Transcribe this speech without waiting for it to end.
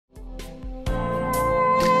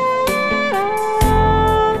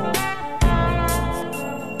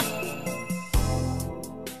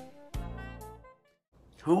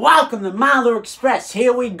Welcome to Miler Express.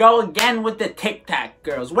 Here we go again with the TikTok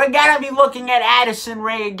girls. We're gonna be looking at Addison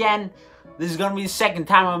Rae again. This is gonna be the second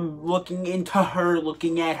time I'm looking into her,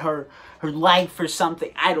 looking at her life or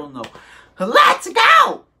something. I don't know. Let's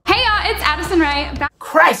go! Hey y'all, it's Addison Rae.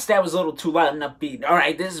 Christ, that was a little too loud and upbeat.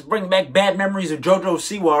 Alright, this is bringing back bad memories of JoJo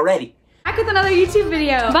Siwa already. Back with another YouTube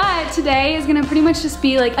video. But today is gonna pretty much just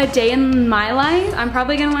be like a day in my life. I'm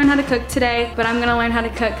probably gonna learn how to cook today, but I'm gonna learn how to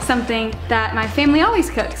cook something that my family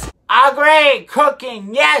always cooks. Ah, great!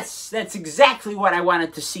 Cooking! Yes! That's exactly what I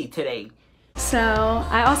wanted to see today. So,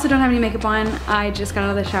 I also don't have any makeup on. I just got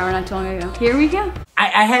out of the shower not too long ago. Here we go.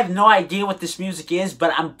 I have no idea what this music is,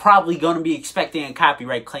 but I'm probably gonna be expecting a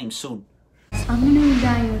copyright claim soon. I'm gonna be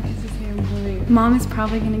dying with this hair. Mom is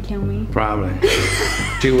probably gonna kill me. Probably.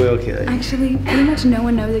 She will kill you. Actually, pretty much no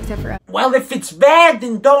one knows except for us. Well, if it's bad,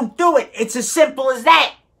 then don't do it. It's as simple as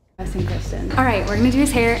that. And Kristen. Alright, we're gonna do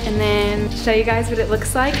his hair and then show you guys what it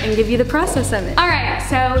looks like and give you the process of it. Alright,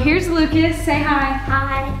 so here's Lucas. Say hi.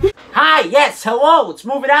 Hi. Hi, yes, hello, let's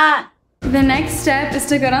move it on. The next step is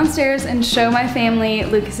to go downstairs and show my family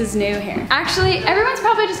Lucas's new hair. Actually, everyone's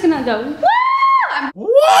probably just gonna go, woo!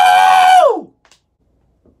 Woo!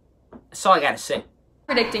 That's all I gotta say.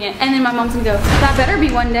 Predicting it. And then my mom's gonna go, that better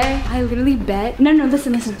be one day. I literally bet. No,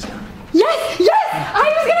 listen. Yes!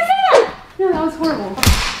 I was gonna say that! No, that was horrible.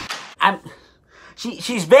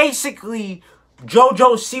 She's basically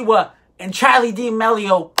JoJo Siwa and Charlie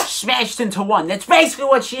D'Amelio smashed into one. That's basically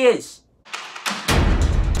what she is.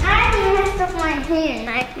 I messed up my hair and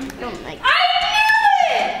I don't like it.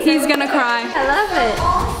 I knew it! He's gonna cry. I love it.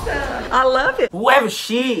 Awesome. I love it. Whoever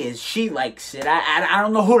she is, she likes it. I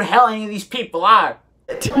don't know who the hell any of these people are.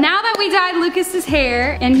 Now that we dyed Lucas's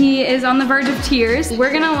hair and he is on the verge of tears,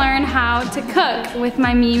 we're gonna learn how to cook with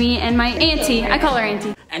my Mimi and my auntie. I call her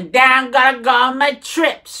auntie. And then I'm gonna go on my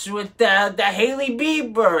trips with the Hailey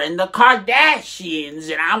Bieber and the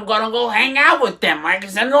Kardashians, and I'm gonna go hang out with them like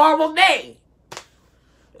it's a normal day.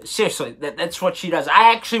 Seriously, that's what she does.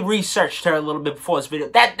 I actually researched her a little bit before this video.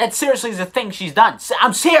 That seriously is a thing she's done.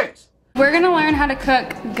 I'm serious. We're gonna learn how to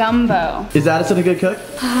cook gumbo. Is Addison a good cook?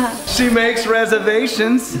 She makes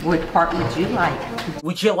reservations. What part would you like?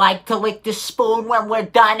 Would you like to lick the spoon when we're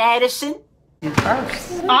done, Addison? You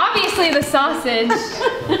first. Obviously the sausage.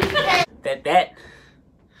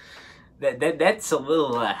 That's a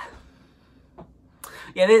little,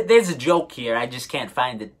 yeah, there's a joke here. I just can't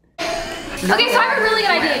find it. Okay, so I have a really good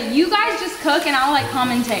idea. You guys just cook and I'll like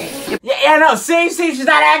commentate. Yeah, no, see, she's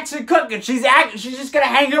not actually cooking. She's just gonna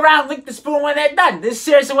hang around, lick the spoon when they're done. This is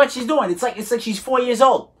seriously what she's doing. It's like she's 4 years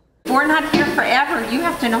old. We're not here forever. You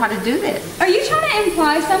have to know how to do this. Are you trying to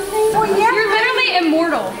imply something? Well, yeah. You're literally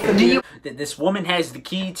immortal. Do you? This woman has the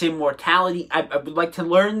key to immortality. I would like to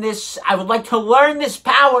learn this. I would like to learn this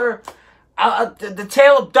power. The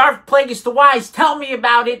tale of Darth Plagueis the Wise. Tell me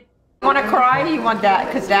about it. You want to cry? You want Dad?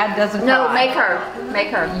 Because Dad doesn't No, cry. make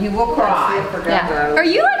her. You will cry. Yeah. Are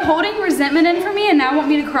you like holding resentment in for me and now want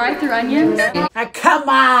me to cry through onions? Now, come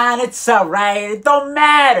on, it's alright. It don't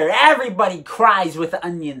matter. Everybody cries with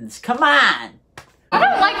onions. Come on. I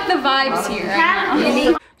don't like the vibes here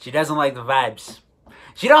right now. She doesn't like the vibes.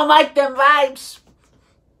 She don't like them vibes.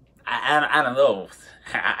 I don't know.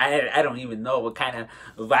 I don't even know what kind of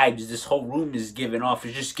vibes this whole room is giving off.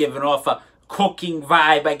 It's just giving off a cooking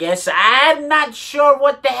vibe, I guess. I'm not sure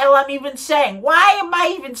what the hell I'm even saying. Why am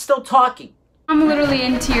I even still talking? I'm literally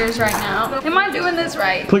in tears right now. Am I doing this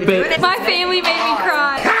right? Clickbait. My family made me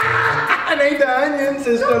cry. It ain't the onion,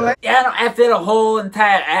 sister. Yeah, no, after the whole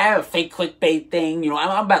entire fake clickbait thing, you know,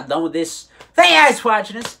 I'm about done with this. Thank you guys for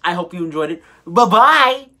watching this. I hope you enjoyed it.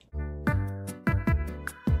 Bye-bye.